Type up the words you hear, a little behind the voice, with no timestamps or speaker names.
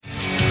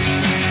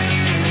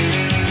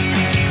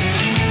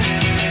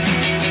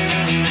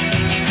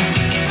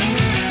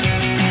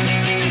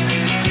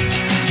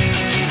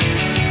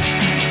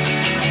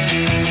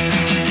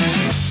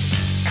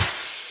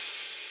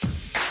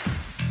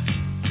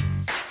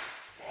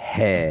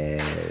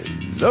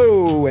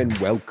Hello and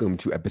welcome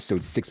to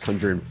episode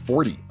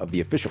 640 of the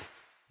official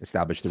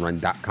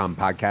EstablishTheRun.com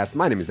podcast.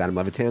 My name is Adam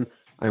Levitan.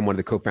 I am one of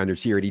the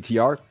co-founders here at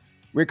ETR.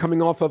 We're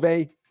coming off of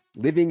a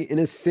living in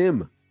a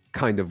sim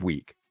kind of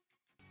week.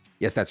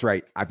 Yes, that's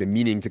right. I've been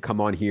meaning to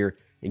come on here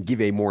and give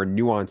a more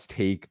nuanced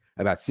take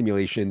about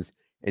simulations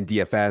and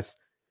DFS.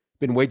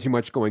 Been way too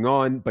much going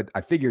on, but I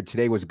figured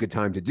today was a good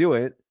time to do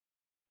it,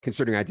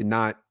 considering I did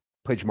not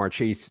play Jamar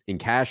Chase in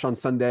cash on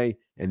Sunday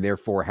and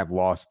therefore have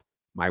lost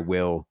my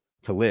will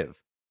to live.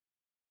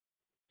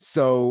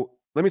 So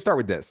let me start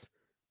with this.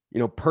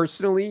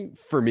 Personally,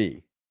 for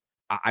me,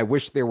 I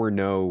wish there were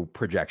no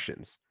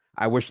projections.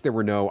 I wish there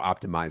were no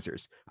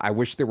optimizers. I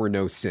wish there were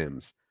no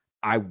sims.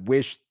 I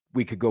wish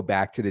we could go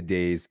back to the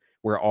days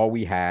where all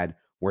we had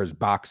was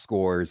box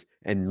scores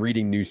and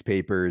reading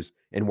newspapers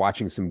and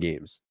watching some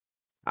games.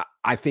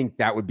 I think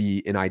that would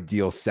be an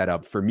ideal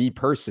setup for me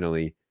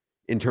personally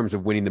in terms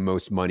of winning the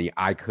most money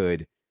I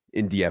could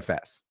in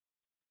DFS.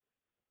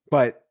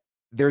 But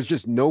there's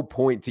just no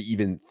point to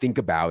even think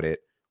about it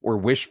or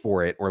wish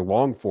for it or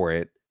long for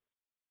it,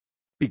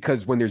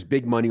 because when there's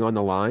big money on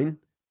the line,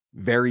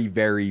 very,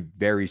 very,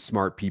 very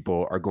smart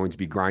people are going to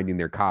be grinding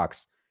their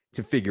cocks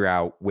to figure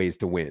out ways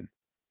to win.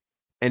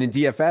 And in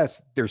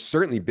DFS, there's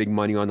certainly big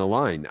money on the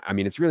line. I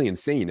mean, it's really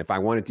insane. If I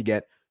wanted to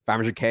get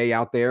 500K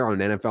out there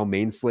on an NFL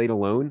main slate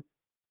alone,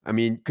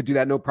 could do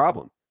that no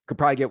problem. Could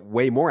probably get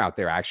way more out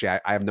there, actually.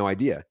 I have no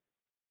idea.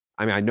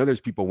 I know there's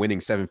people winning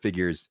seven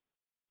figures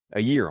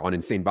a year on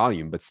insane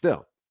volume, but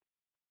still.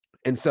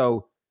 And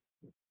so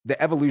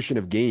the evolution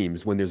of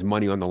games when there's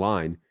money on the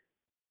line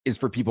is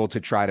for people to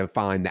try to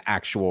find the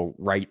actual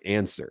right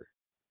answer.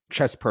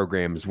 Chess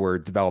programs were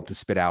developed to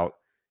spit out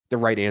the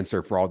right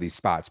answer for all these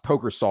spots.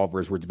 Poker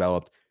solvers were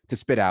developed to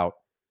spit out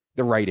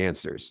the right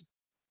answers.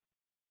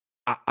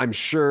 I'm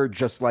sure,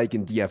 just like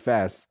in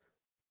DFS,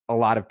 a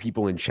lot of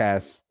people in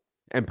chess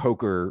and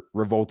poker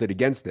revolted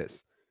against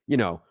this.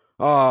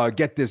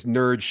 Get this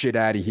nerd shit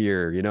out of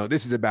here.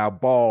 This is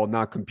about ball,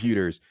 not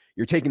computers.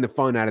 You're taking the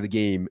fun out of the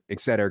game, et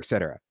cetera, et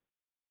cetera.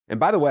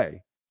 And by the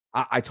way,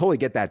 I totally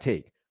get that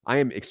take. I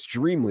am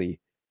extremely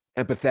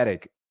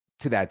empathetic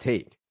to that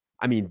take.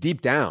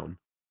 Deep down,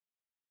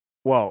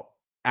 well,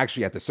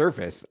 actually at the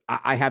surface,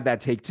 I have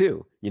that take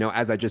too,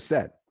 as I just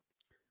said.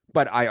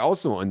 But I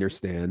also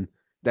understand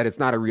that it's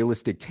not a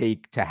realistic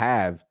take to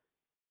have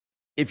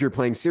if you're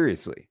playing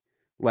seriously.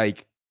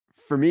 Like,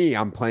 for me,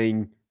 I'm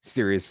playing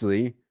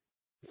seriously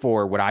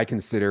for what I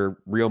consider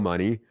real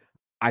money.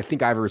 I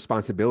think I have a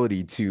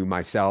responsibility to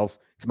myself,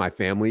 to my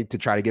family, to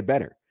try to get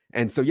better.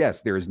 And so,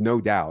 yes, there is no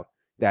doubt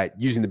that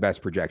using the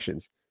best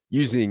projections,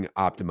 using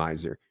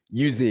optimizer,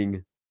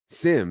 using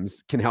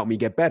sims can help me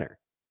get better.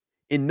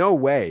 In no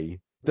way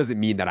does it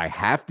mean that I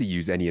have to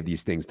use any of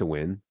these things to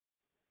win,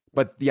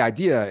 but the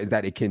idea is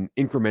that it can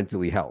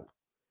incrementally help.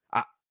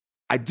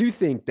 I do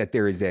think that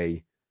there is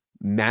a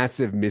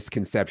massive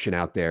misconception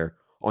out there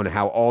on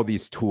how all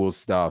these tools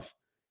stuff,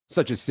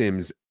 such as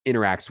sims,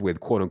 interacts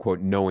with quote unquote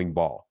knowing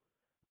ball.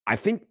 I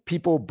think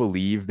people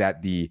believe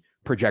that the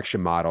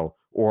projection model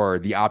or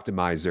the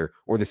optimizer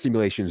or the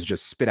simulations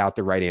just spit out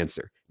the right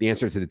answer, the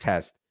answer to the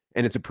test,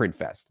 and it's a print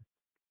fest.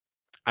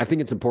 I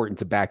think it's important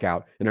to back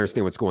out and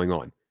understand what's going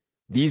on.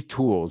 These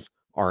tools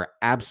are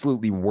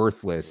absolutely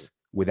worthless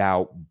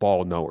without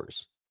ball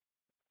knowers.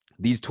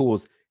 These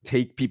tools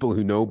take people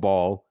who know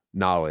ball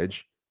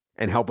knowledge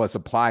and help us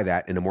apply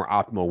that in a more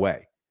optimal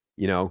way.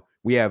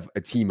 We have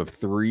a team of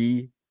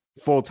 3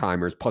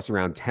 full-timers plus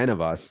around 10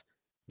 of us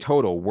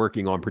total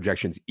working on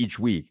projections each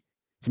week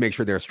to make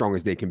sure they're as strong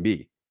as they can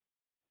be.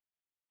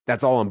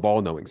 That's all on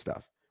ball knowing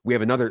stuff. We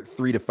have another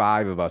 3 to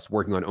 5 of us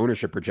working on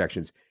ownership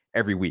projections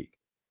every week.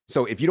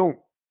 So if you don't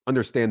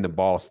understand the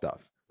ball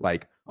stuff,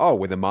 like,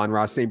 with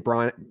Amon-Ra St.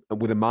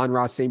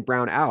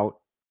 Brown out,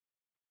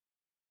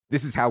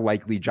 this is how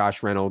likely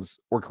Josh Reynolds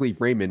or Khalif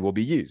Raymond will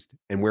be used.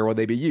 And where will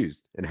they be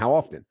used? And how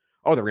often?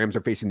 The Rams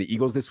are facing the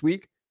Eagles this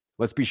week.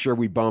 Let's be sure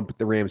we bump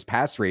the Rams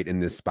pass rate in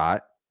this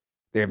spot.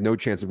 They have no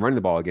chance of running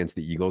the ball against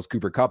the Eagles.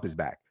 Cooper Kupp is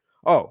back.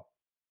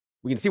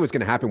 We can see what's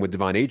going to happen with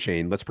Devon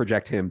A-Chain. Let's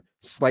project him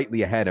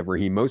slightly ahead of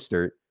Raheem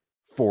Mostert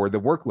for the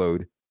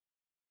workload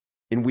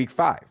in week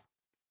 5.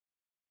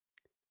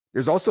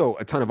 There's also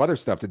a ton of other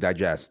stuff to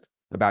digest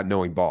about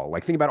knowing ball.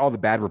 Like, think about all the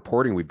bad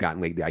reporting we've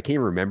gotten lately. I can't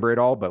remember it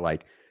all,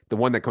 but the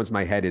one that comes to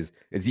my head is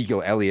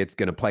Ezekiel Elliott's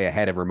going to play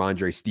ahead of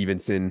Ramondre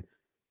Stevenson.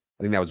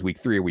 I think that was week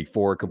 3 or week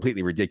 4.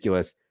 Completely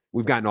ridiculous.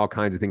 We've gotten all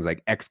kinds of things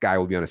like X guy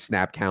will be on a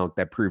snap count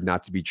that proved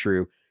not to be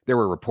true. There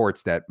were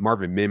reports that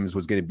Marvin Mims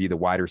was going to be the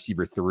wide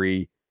receiver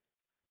 3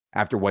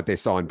 after what they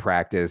saw in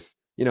practice.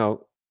 There's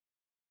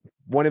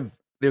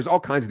all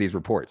kinds of these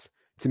reports.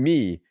 To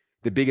me,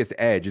 the biggest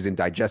edge is in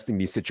digesting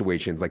these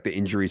situations, like the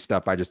injury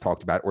stuff I just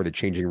talked about or the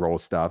changing role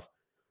stuff,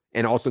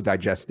 and also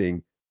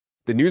digesting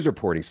the news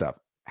reporting stuff.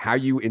 How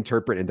you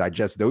interpret and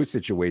digest those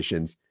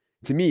situations,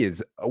 to me,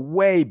 is a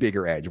way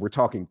bigger edge. We're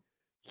talking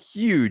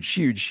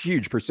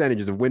huge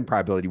percentages of win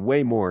probability,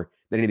 way more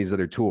than any of these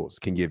other tools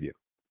can give you.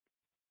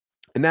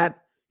 And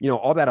that,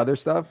 all that other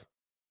stuff,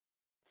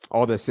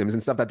 all the sims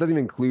and stuff. That doesn't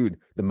even include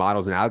the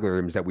models and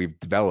algorithms that we've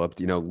developed,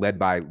 led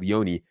by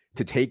Leone,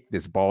 to take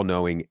this ball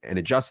knowing and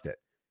adjust it.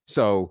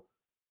 So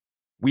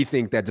we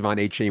think that Devon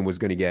A-Chain was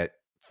going to get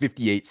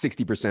 58,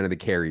 60% of the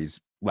carries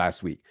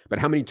last week. But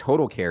how many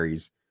total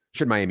carries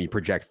should Miami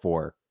project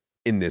for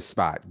in this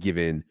spot,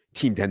 given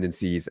team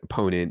tendencies,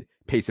 opponent,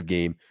 pace of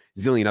game,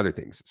 zillion other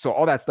things? So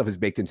all that stuff is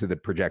baked into the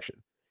projection.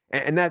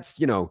 And that's,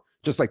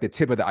 just like the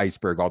tip of the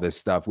iceberg, all this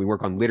stuff. We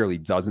work on literally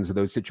dozens of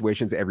those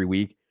situations every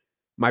week.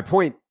 My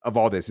point of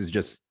all this is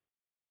just,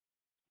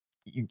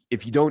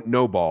 if you don't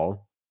know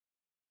ball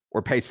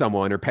or pay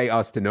someone or pay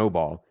us to know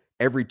ball,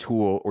 every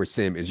tool or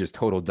sim is just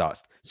total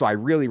dust. So I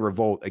really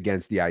revolt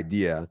against the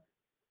idea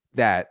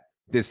that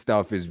this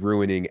stuff is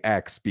ruining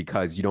X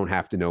because you don't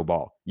have to know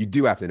ball. You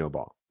do have to know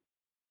ball.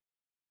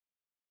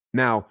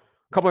 Now,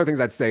 a couple other things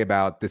I'd say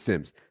about the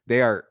sims.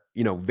 They are,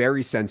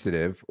 very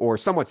sensitive or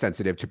somewhat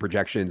sensitive to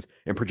projections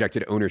and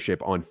projected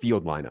ownership on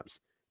field lineups.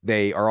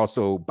 They are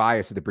also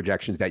biased to the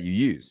projections that you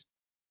use.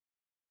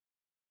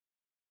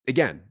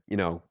 Again,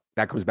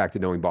 that comes back to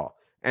knowing ball.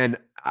 And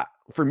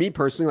for me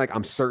personally,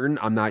 I'm certain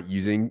I'm not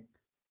using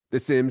the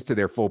sims to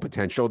their full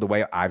potential. The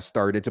way I've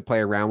started to play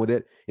around with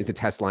it is to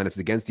test lineups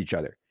against each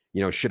other.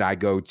 Should I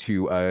go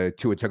to a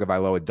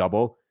Tagovailoa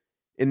double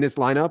in this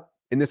lineup,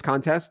 in this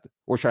contest,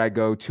 or should I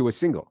go to a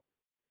single?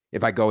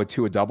 If I go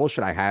to a double,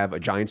 should I have a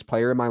Giants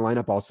player in my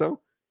lineup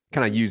also?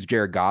 Can I use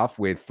Jared Goff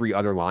with 3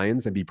 other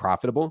Lions and be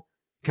profitable?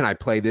 Can I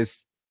play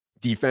this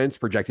defense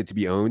projected to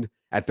be owned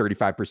at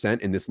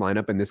 35% in this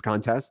lineup in this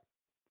contest?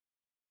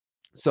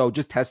 So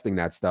just testing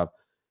that stuff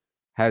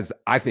has,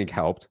 I think,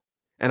 helped.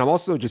 And I'm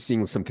also just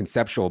seeing some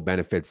conceptual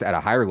benefits at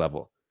a higher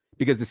level,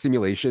 because the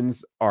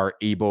simulations are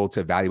able to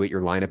evaluate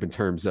your lineup in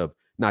terms of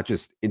not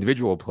just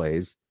individual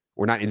plays,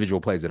 or not individual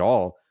plays at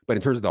all, but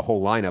in terms of the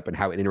whole lineup and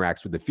how it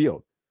interacts with the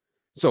field.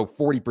 So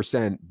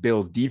 40%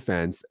 Bills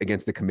defense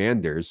against the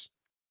Commanders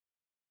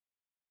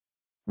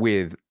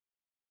with,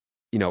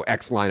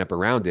 X lineup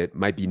around it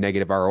might be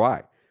negative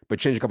ROI, but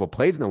change a couple of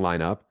plays in the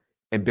lineup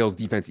and Bills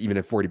defense, even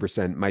at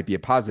 40%, might be a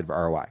positive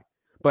ROI.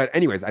 But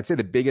anyways, I'd say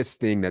the biggest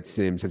thing that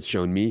Sims has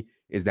shown me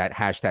is that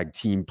hashtag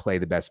team play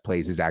the best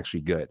plays is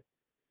actually good.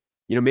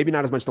 Maybe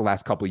not as much the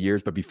last couple of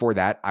years, but before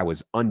that, I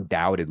was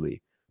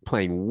undoubtedly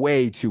playing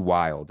way too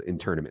wild in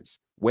tournaments,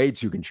 way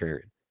too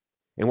contrarian.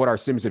 And what our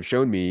Sims have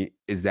shown me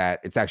is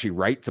that it's actually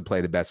right to play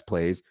the best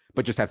plays,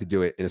 but just have to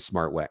do it in a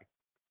smart way.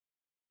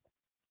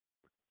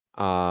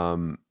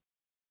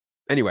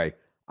 Anyway,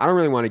 I don't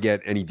really want to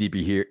get any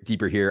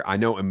deeper here. I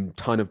know a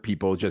ton of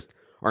people just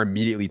are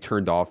immediately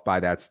turned off by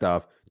that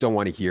stuff, don't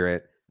want to hear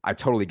it. I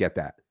totally get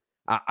that.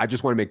 I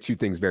just want to make 2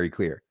 things very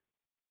clear.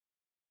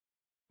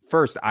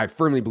 First, I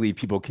firmly believe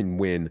people can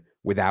win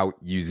without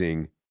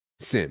using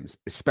sims,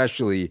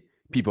 especially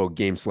people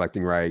game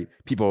selecting right,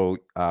 people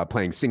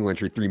playing single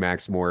entry 3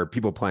 max more,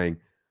 people playing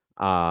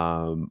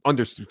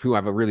who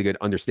have a really good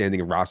understanding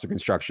of roster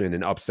construction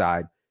and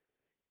upside.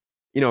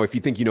 If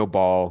you think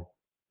ball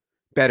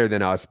better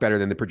than us, better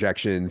than the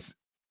projections,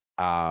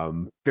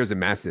 there's a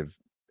massive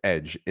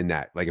edge in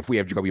that. Like if we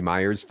have Jacoby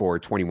Myers for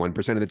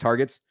 21% of the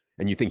targets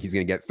and you think he's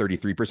going to get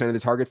 33% of the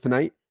targets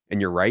tonight,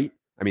 and you're right,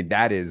 I mean,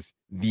 that is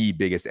the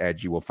biggest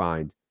edge you will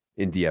find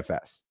in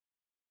DFS.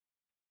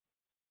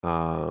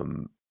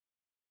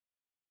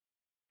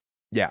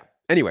 Yeah.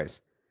 Anyways,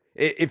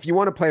 if you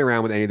want to play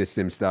around with any of the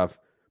sim stuff,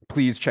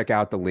 please check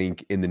out the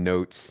link in the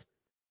notes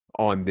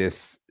on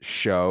this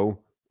show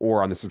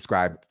or on the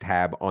subscribe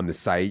tab on the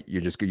site.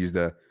 You just go use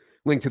the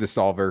link to the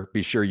solver.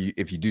 Be sure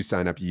if you do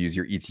sign up, you use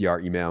your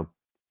ETR email.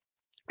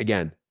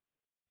 Again,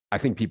 I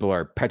think people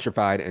are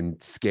petrified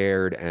and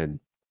scared and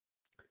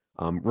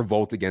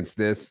revolt against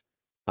this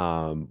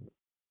when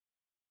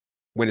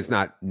it's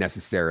not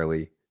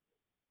necessarily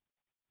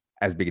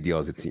as big a deal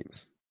as it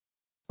seems.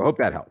 I hope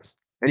that helps.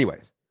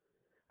 Anyways,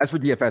 as for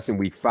DFS in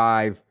week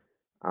 5,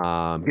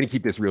 I'm going to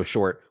keep this real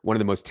short. One of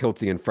the most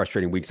tilting and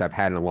frustrating weeks I've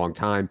had in a long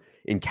time.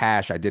 In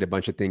cash, I did a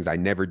bunch of things I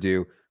never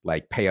do,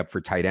 like pay up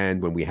for tight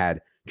end when we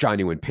had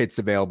Jonnu and Pitts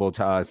available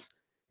to us.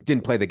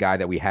 Didn't play the guy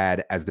that we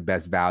had as the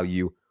best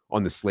value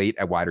on the slate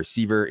at wide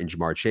receiver in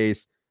Jamar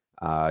Chase,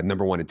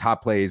 number 1 in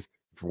top plays.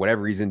 For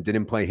whatever reason,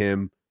 didn't play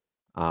him.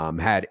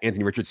 Had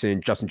Anthony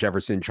Richardson, Justin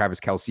Jefferson, Travis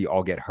Kelce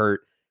all get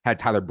hurt. Had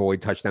Tyler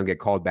Boyd touchdown get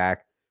called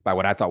back by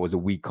what I thought was a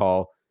weak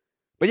call.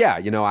 But yeah,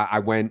 I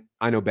went,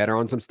 I know better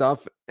on some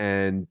stuff,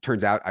 and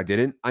turns out I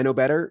didn't. I know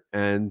better,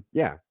 and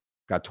yeah,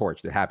 got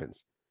torched. It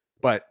happens.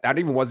 But that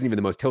wasn't even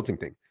the most tilting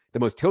thing. The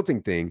most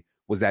tilting thing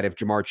was that if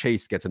Jamar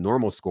Chase gets a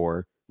normal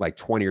score, like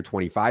 20 or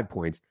 25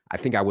 points, I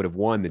think I would have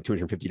won the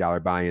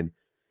 $250 buy-in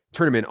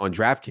tournament on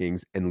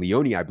DraftKings, and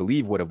Leone, I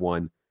believe, would have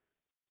won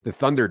the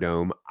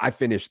Thunderdome. I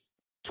finished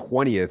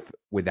 20th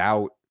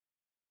without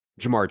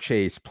Jamar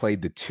Chase,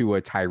 played the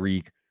Tua,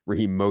 Tyreek,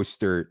 Raheem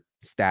Mostert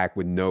stack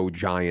with no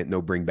Giant,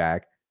 no bring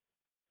back.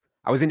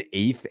 I was in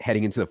 8th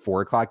heading into the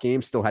 4:00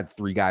 game, still had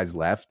 3 guys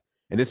left.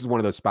 And this is one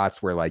of those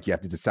spots where you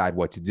have to decide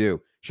what to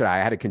do. I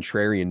had a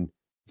contrarian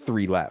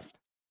 3 left,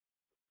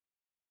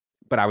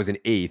 but I was in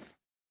 8th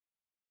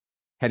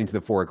heading to the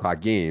 4:00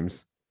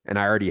 games. and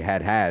I already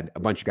had a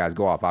bunch of guys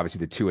go off. Obviously,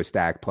 the Tua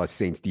stack plus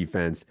Saints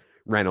defense,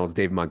 Reynolds,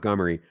 David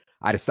Montgomery.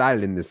 I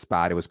decided in this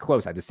spot, it was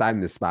close. I decided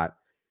in this spot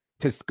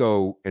to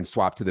go and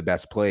swap to the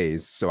best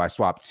plays. So I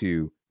swapped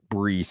to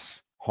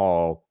Brees,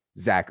 Hall,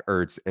 Zach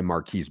Ertz, and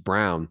Marquise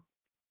Brown,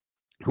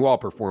 who all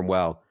perform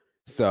well.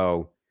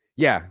 So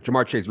yeah,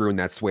 Jamar Chase ruined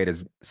that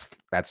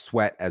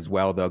sweat as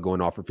well, though,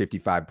 going off for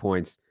 55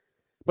 points.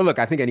 But look,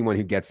 I think anyone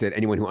who gets it,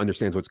 anyone who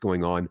understands what's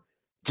going on,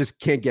 just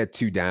can't get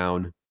too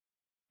down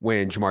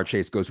when Jamar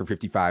Chase goes for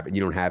 55 and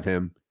you don't have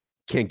him.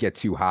 Can't get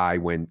too high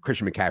when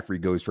Christian McCaffrey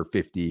goes for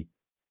 50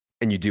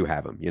 and you do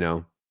have him,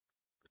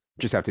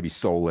 Just have to be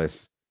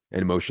soulless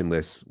and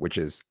emotionless, which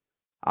is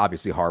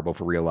obviously horrible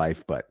for real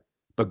life, but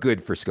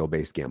good for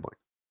skill-based gambling.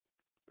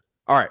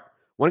 All right. I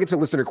want to get to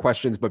listener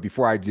questions, but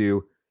before I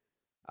do,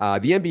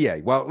 the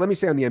NBA. Well, let me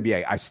say on the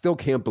NBA, I still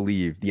can't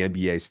believe the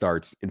NBA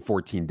starts in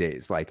 14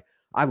 days. Like,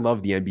 I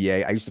love the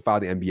NBA. I used to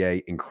follow the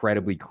NBA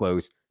incredibly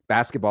close.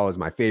 Basketball is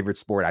my favorite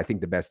sport. I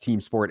think the best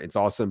team sport. It's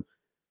awesome.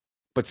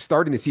 But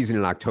starting the season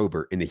in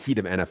October in the heat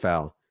of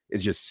NFL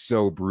is just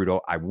so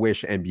brutal. I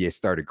wish NBA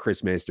started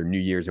Christmas or New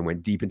Year's and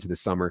went deep into the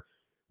summer.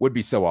 Would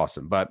be so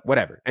awesome, but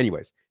whatever.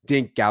 Anyways,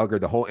 Dink, Gallagher,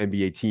 the whole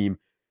NBA team,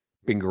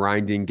 been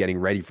grinding, getting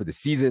ready for the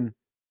season.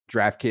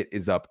 Draft kit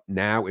is up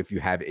now if you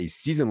have a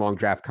season-long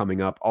draft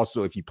coming up.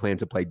 Also, if you plan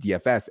to play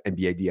DFS,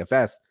 NBA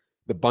DFS,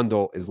 the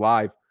bundle is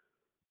live.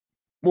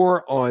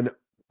 More on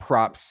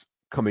props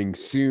coming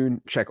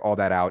soon. Check all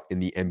that out in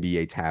the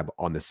NBA tab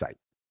on the site.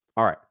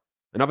 All right,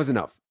 enough is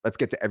enough. Let's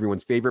get to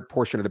everyone's favorite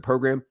portion of the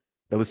program,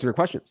 the listener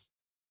questions.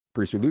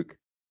 Producer Luke,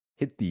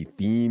 hit the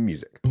theme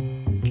music.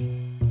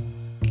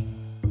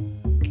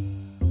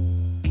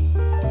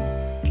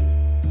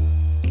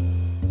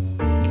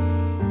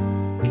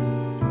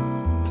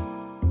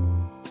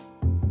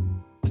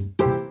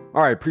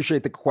 All right,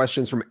 appreciate the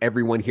questions from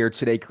everyone here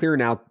today.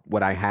 Clearing out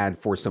what I had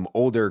for some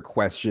older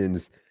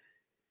questions.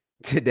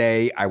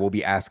 Today, I will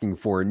be asking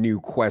for new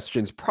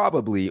questions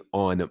probably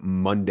on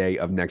Monday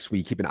of next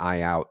week. Keep an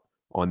eye out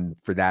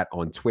for that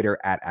on Twitter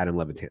at Adam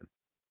Levitan.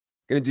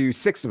 Going to do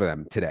 6 of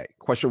them today.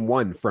 Question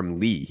 1 from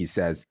Lee. He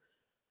says,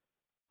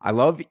 I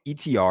love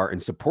ETR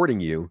and supporting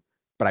you,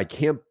 but I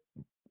can't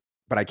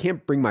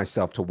bring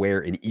myself to wear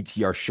an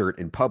ETR shirt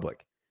in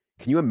public.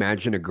 Can you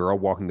imagine a girl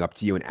walking up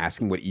to you and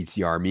asking what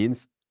ETR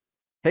means?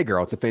 Hey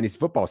girl, it's a fantasy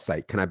football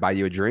site. Can I buy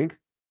you a drink?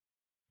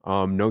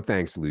 No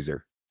thanks,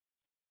 loser.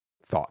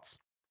 Thoughts?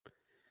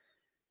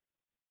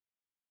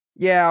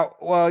 Yeah,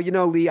 well,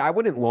 Lee, I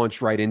wouldn't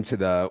launch right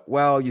into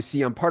you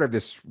see, I'm part of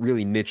this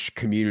really niche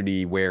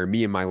community where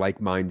me and my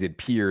like-minded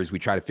peers, we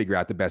try to figure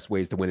out the best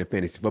ways to win in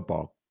fantasy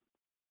football.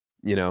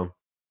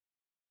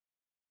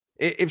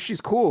 If she's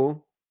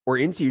cool or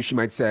into you, she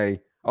might say,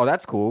 oh,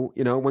 that's cool.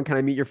 When can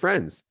I meet your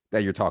friends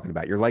that you're talking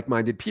about, your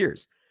like-minded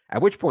peers?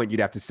 At which point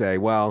you'd have to say,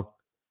 well,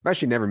 I've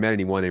actually never met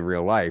anyone in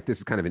real life. This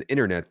is kind of an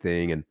internet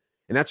thing. And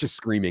that's just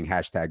screaming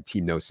hashtag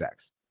team no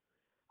sex.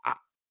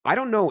 I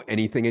don't know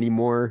anything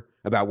anymore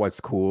about what's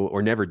cool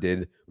or never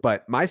did,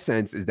 but my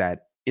sense is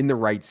that in the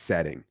right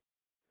setting,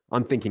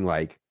 I'm thinking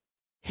like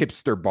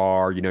hipster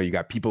bar, you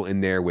got people in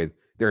there with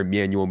their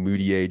Emmanuel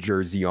Mudiay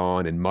jersey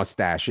on and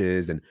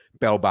mustaches and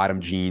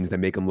bell-bottom jeans that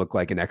make them look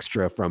like an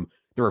extra from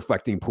the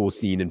reflecting pool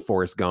scene in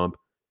Forrest Gump.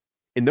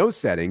 In those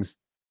settings,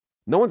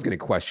 no one's going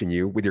to question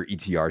you with your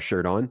ETR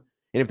shirt on.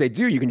 And if they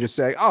do, you can just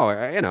say, oh,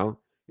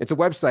 it's a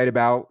website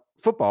about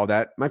football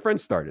that my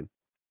friend started.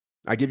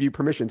 I give you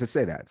permission to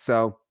say that.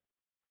 So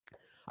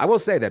I will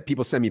say that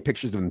people send me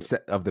pictures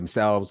of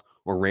themselves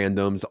or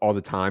randoms all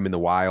the time in the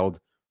wild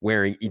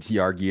wearing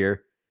ETR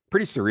gear.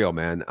 Pretty surreal,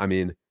 man. I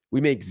mean,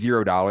 we make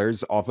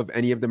 $0 off of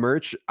any of the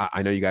merch.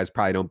 I know you guys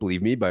probably don't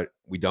believe me, but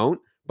we don't.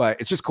 But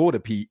it's just cool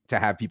to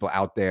have people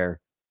out there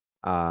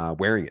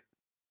wearing it.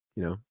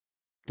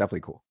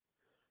 Definitely cool.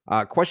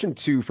 Question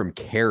 2 from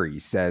Carrie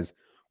says,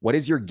 what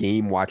is your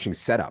game watching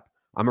setup?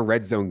 I'm a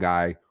red zone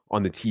guy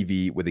on the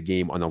TV with a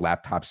game on the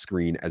laptop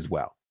screen as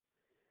well.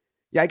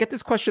 Yeah, I get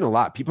this question a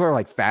lot. People are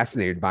like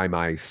fascinated by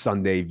my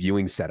Sunday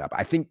viewing setup.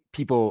 I think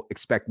people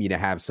expect me to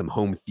have some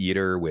home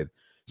theater with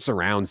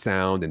surround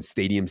sound and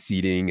stadium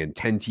seating and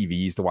 10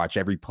 TVs to watch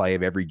every play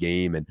of every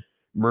game and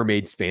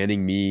mermaids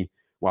fanning me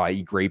while I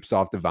eat grapes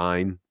off the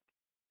vine,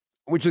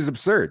 which is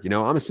absurd.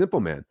 I'm a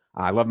simple man.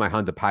 I love my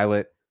Honda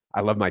Pilot.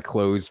 I love my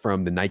clothes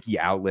from the Nike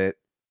outlet.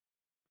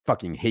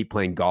 Fucking hate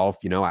playing golf.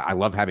 I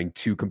love having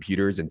 2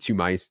 computers and 2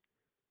 mice.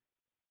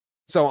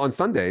 So on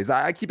Sundays,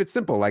 I keep it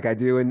simple like I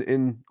do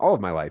in all of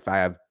my life. I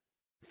have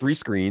 3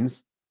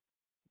 screens.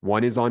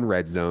 One is on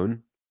Red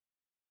Zone.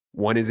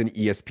 One is an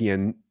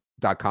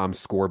ESPN.com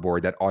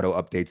scoreboard that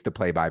auto updates the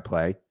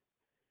play-by-play.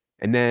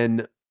 And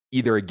then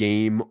either a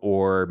game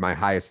or my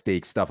highest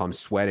stakes stuff I'm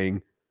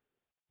sweating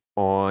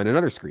on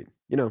another screen.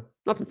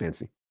 Nothing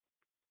fancy.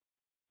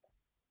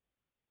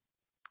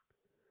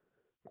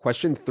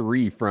 Question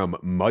 3 from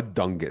Mud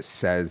Dungus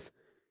says,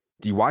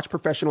 do you watch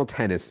professional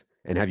tennis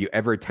and have you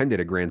ever attended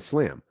a Grand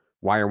Slam?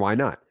 Why or why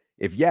not?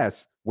 If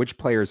yes, which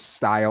player's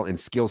style and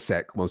skill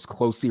set most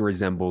closely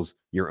resembles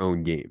your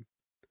own game?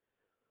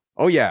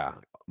 Oh yeah,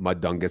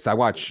 Mudungus. I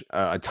watch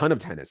a ton of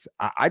tennis.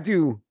 I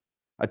do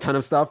a ton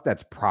of stuff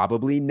that's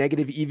probably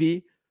negative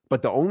EV,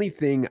 but the only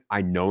thing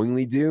I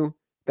knowingly do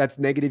that's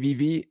negative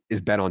EV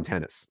is bet on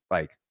tennis.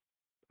 Like,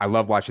 I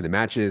love watching the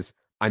matches.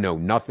 I know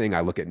nothing.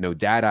 I look at no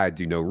data. I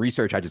do no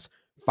research. I just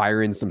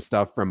fire in some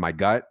stuff from my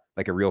gut,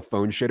 like a real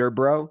phone shitter,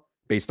 bro,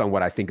 based on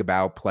what I think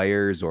about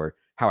players or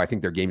how I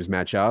think their games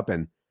match up.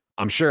 And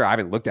I'm sure I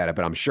haven't looked at it,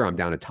 but I'm sure I'm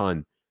down a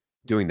ton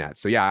doing that.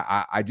 So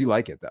yeah, I do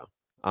like it though.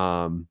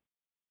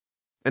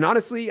 And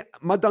honestly,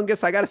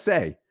 Mudungus, I gotta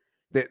say,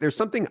 there's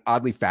something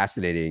oddly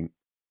fascinating,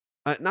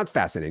 not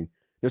fascinating.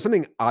 There's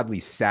something oddly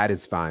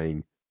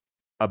satisfying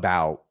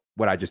about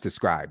what I just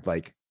described.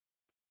 Like,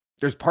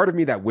 there's part of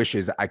me that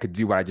wishes I could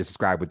do what I just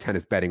described with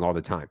tennis betting all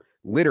the time.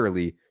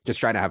 Literally, just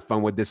trying to have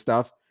fun with this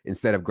stuff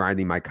instead of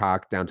grinding my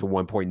cock down to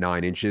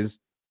 1.9 inches,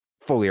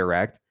 fully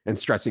erect, and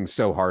stressing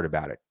so hard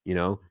about it, you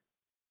know?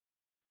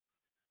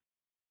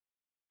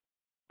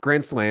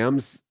 Grand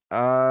Slams,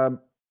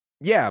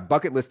 yeah,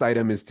 bucket list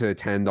item is to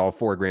attend all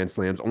 4 Grand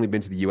Slams. Only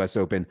been to the US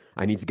Open.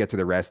 I need to get to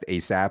the rest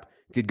ASAP.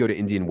 Did go to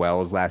Indian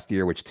Wells last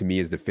year, which to me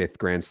is the 5th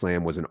Grand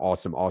Slam, was an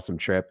awesome, awesome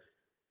trip.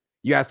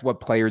 You asked what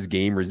player's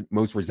game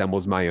most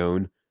resembles my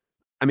own.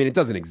 I mean, it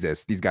doesn't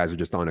exist. These guys are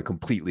just on a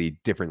completely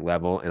different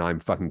level, and I'm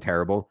fucking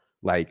terrible.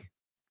 Like,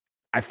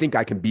 I think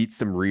I can beat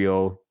some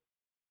real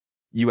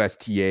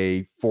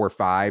USTA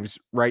 4.5s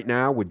right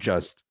now with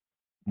just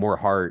more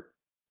heart,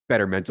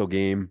 better mental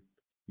game,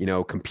 you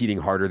know, competing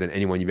harder than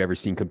anyone you've ever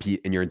seen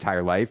compete in your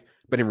entire life.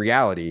 But in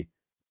reality,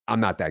 I'm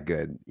not that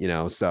good, you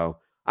know? So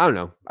I don't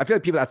know. I feel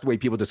like that's the way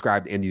people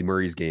described Andy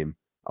Murray's game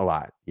a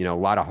lot. You know, a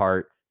lot of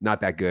heart, not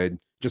that good,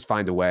 just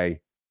find a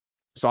way.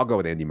 So I'll go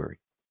with Andy Murray.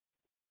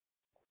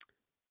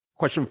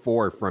 Question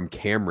 4 from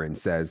Cameron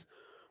says,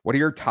 what are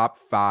your top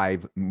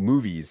 5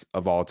 movies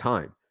of all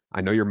time?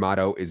 I know your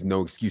motto is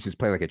no excuses,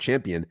 play like a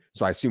champion.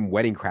 So I assume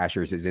Wedding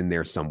Crashers is in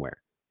there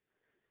somewhere.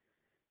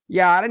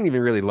 Yeah, I didn't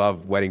even really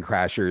love Wedding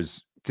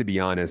Crashers, to be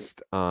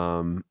honest.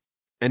 And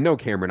no,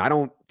 Cameron, I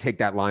don't take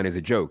that line as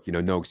a joke. You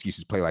know, no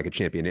excuses, play like a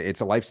champion.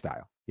 It's a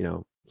lifestyle. You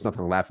know, it's nothing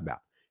to laugh about.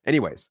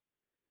 Anyways,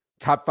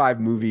 top 5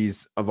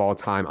 movies of all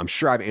time. I'm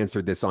sure I've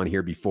answered this on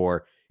here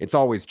before. It's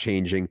always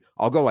changing.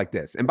 I'll go like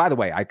this. And by the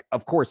way,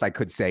 of course I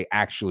could say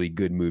actually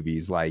good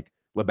movies like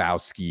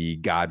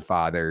Lebowski,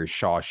 Godfather,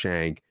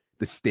 Shawshank,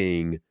 The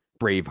Sting,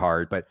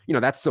 Braveheart, but you know,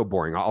 that's so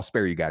boring. I'll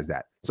spare you guys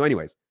that. So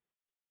anyways,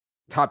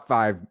 top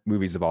 5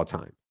 movies of all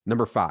time.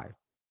 Number 5,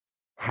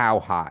 How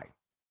High.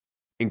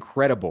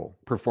 Incredible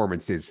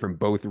performances from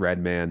both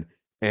Redman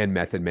and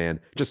Method Man.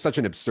 Just such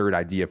an absurd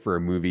idea for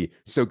a movie.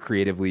 So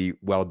creatively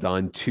well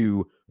done.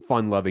 2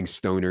 fun-loving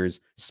stoners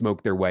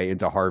smoke their way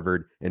into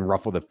Harvard and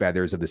ruffle the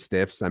feathers of the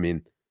stiffs. I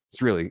mean,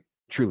 it's really,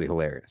 truly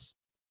hilarious.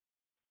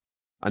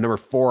 Number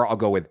 4, I'll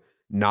go with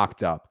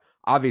Knocked Up.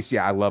 Obviously,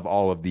 I love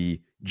all of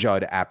the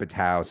Judd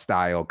Apatow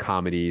style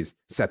comedies,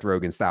 Seth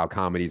Rogen style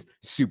comedies,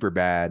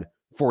 Superbad,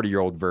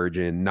 40-Year-Old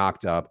Virgin,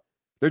 Knocked Up.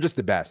 They're just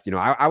the best. You know,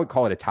 I would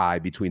call it a tie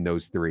between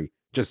those 3.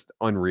 Just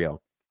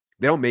unreal.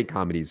 They don't make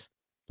comedies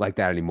like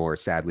that anymore,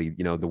 sadly.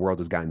 You know, the world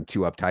has gotten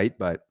too uptight,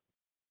 but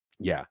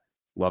yeah,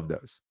 love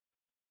those.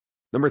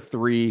 Number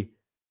 3,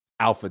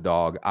 Alpha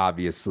Dog,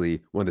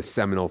 obviously one of the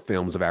seminal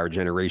films of our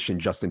generation.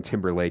 Justin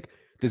Timberlake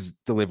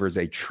delivers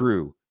a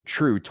true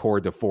tour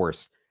de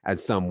force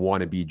as some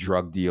wannabe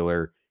drug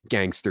dealer,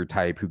 gangster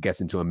type who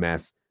gets into a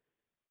mess,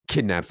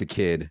 kidnaps a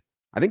kid.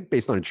 I think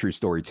based on a true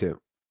story too.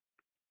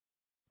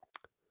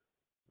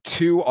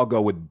 2, I'll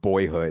go with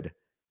Boyhood.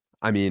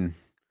 I mean,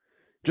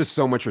 just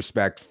so much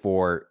respect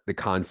for the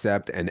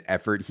concept and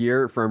effort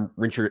here from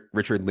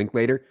Richard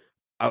Linklater.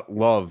 I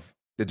love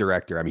the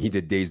director. I mean, he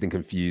did Dazed and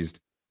Confused.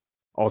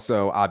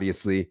 Also,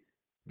 obviously,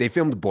 they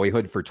filmed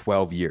Boyhood for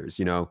 12 years,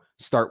 you know,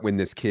 start when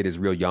this kid is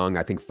real young,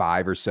 I think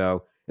 5 or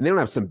so, and they don't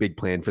have some big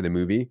plan for the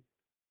movie.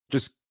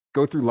 Just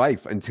go through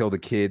life until the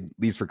kid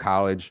leaves for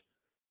college.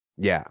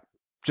 Yeah,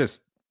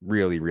 just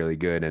really, really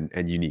good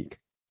and unique.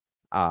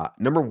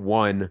 Number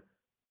 1,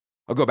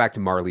 I'll go back to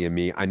Marley and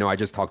Me. I know I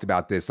just talked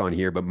about this on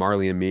here, but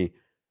Marley and Me,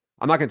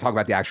 I'm not going to talk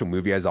about the actual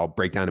movie as I'll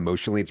break down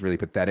emotionally. It's really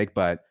pathetic,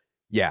 but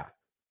yeah,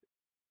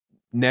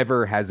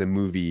 never has a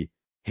movie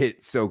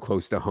hit so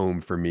close to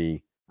home for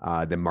me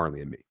than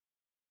Marley and Me.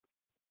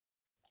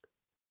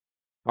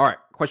 All right,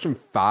 question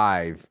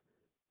 5.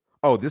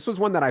 Oh, this was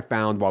one that I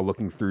found while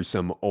looking through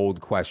some old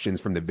questions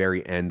from the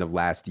very end of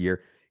last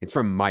year. It's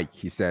from Mike.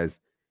 He says,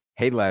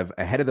 hey, Lev,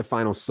 ahead of the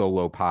final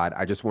solo pod,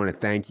 I just want to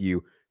thank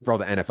you for all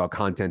the NFL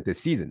content this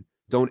season.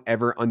 Don't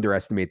ever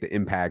underestimate the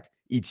impact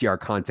ETR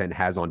content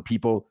has on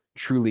people.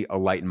 Truly a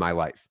light in my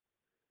life.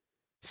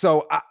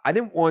 So I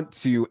didn't want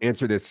to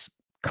answer this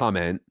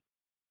comment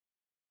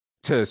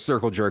to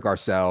circle jerk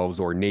ourselves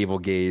or navel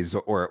gaze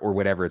or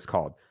whatever it's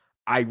called.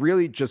 I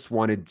really just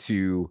wanted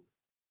to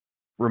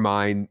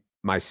remind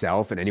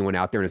myself and anyone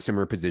out there in a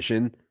similar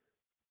position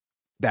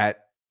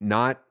that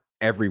not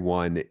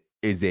everyone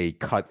is a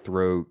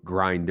cutthroat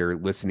grinder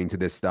listening to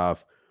this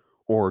stuff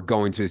or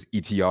going to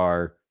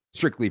ETR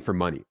strictly for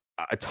money.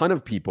 A ton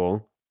of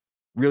people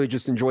really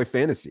just enjoy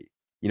fantasy.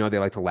 You know, they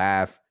like to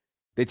laugh.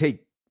 They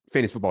take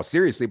fantasy football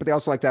seriously, but they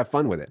also like to have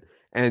fun with it.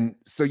 And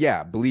so,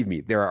 yeah, believe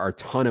me, there are a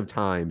ton of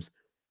times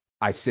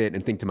I sit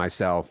and think to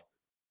myself,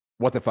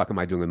 what the fuck am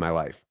I doing with my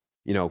life?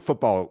 You know,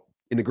 football,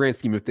 in the grand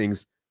scheme of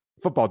things,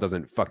 football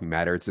doesn't fucking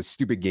matter. It's a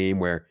stupid game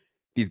where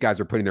these guys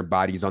are putting their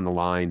bodies on the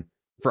line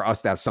for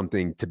us to have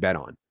something to bet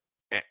on.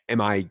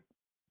 Am I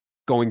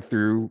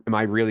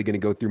really going to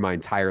go through my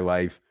entire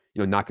life,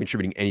 not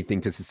contributing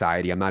anything to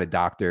society? I'm not a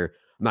doctor.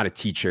 I'm not a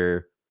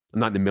teacher. I'm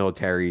not in the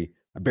military.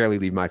 I barely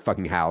leave my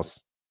fucking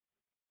house.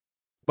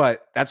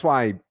 But that's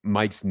why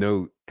Mike's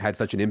note had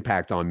such an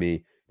impact on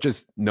me.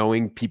 Just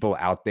knowing people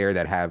out there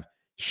that have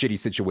shitty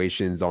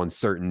situations on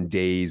certain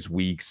days,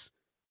 weeks,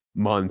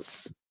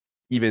 months,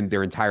 even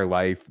their entire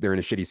life, they're in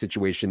a shitty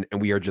situation.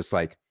 And we are just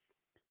like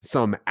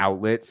some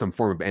outlet, some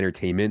form of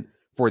entertainment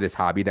for this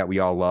hobby that we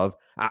all love.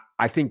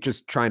 I think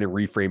just trying to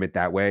reframe it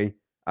that way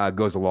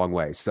goes a long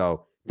way.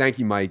 So thank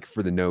you, Mike,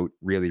 for the note.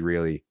 Really,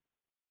 really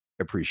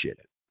appreciate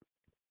it.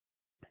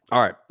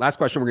 All right. Last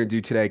question we're going to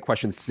do today.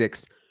 Question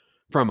 6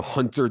 from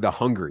Hunter the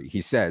Hungry.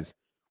 He says,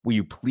 will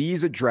you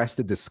please address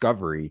the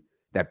discovery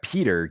that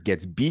Peter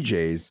gets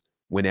BJs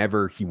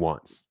whenever he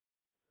wants?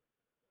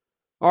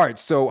 All right,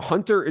 so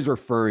Hunter is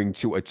referring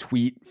to a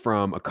tweet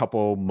from a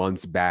couple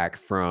months back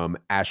from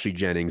Ashley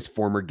Jennings,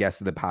 former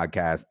guest of the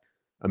podcast,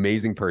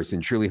 amazing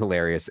person, truly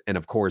hilarious, and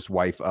of course,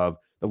 wife of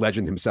the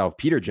legend himself,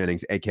 Peter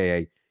Jennings,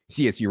 aka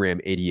CSU Ram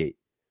 88.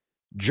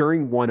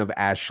 During one of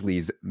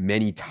Ashley's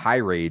many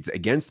tirades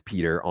against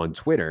Peter on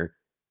Twitter,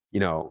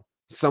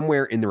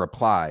 somewhere in the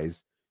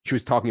replies, she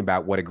was talking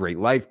about what a great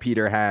life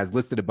Peter has,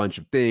 listed a bunch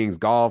of things,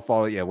 golf,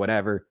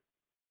 whatever.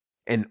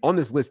 And on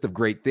this list of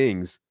great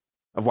things,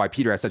 of why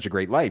Peter has such a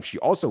great life, she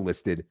also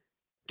listed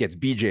gets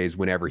BJs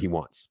whenever he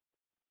wants.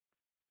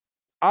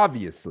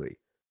 Obviously,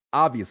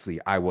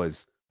 I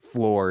was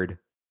floored,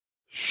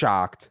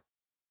 shocked,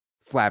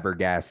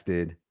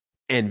 flabbergasted,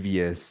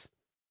 envious,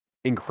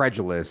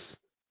 incredulous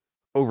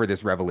over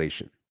this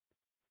revelation.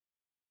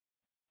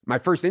 My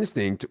first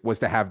instinct was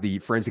to have the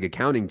forensic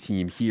accounting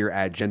team here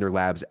at Gender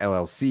Labs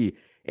LLC,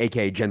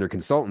 aka Gender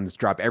Consultants,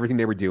 drop everything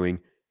they were doing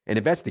and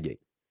investigate.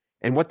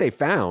 And what they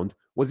found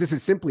was this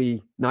is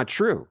simply not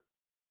true.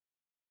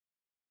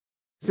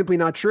 Simply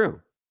not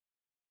true.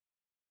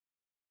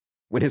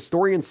 When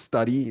historians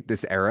study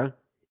this era,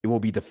 it will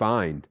be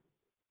defined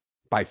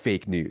by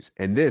fake news.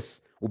 And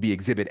this will be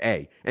Exhibit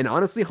A. And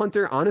honestly,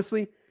 Hunter,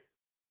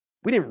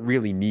 we didn't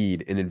really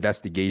need an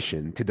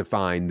investigation to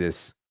define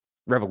this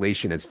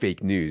revelation as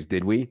fake news,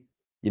 did we?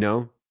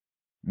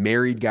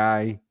 Married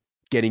guy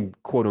getting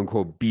quote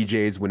unquote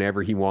BJs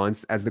whenever he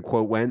wants, as the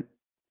quote went,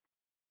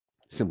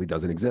 simply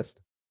doesn't exist.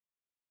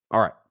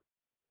 All right.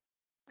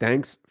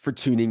 Thanks for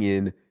tuning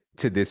in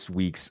to this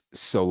week's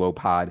solo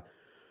pod.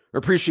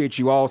 Appreciate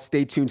you all.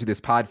 Stay tuned to this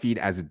pod feed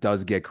as it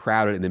does get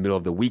crowded in the middle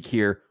of the week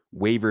here.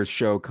 Waivers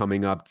show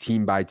coming up,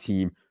 team by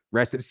team,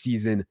 rest of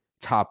season,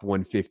 top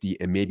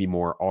 150, and maybe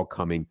more all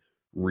coming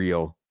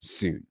real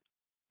soon.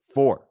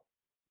 For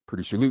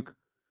producer Luke,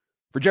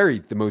 for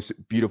Jerry, the most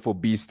beautiful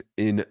beast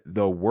in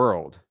the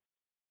world,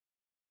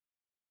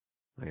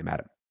 I am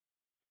Adam.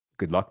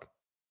 Good luck,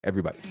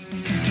 everybody.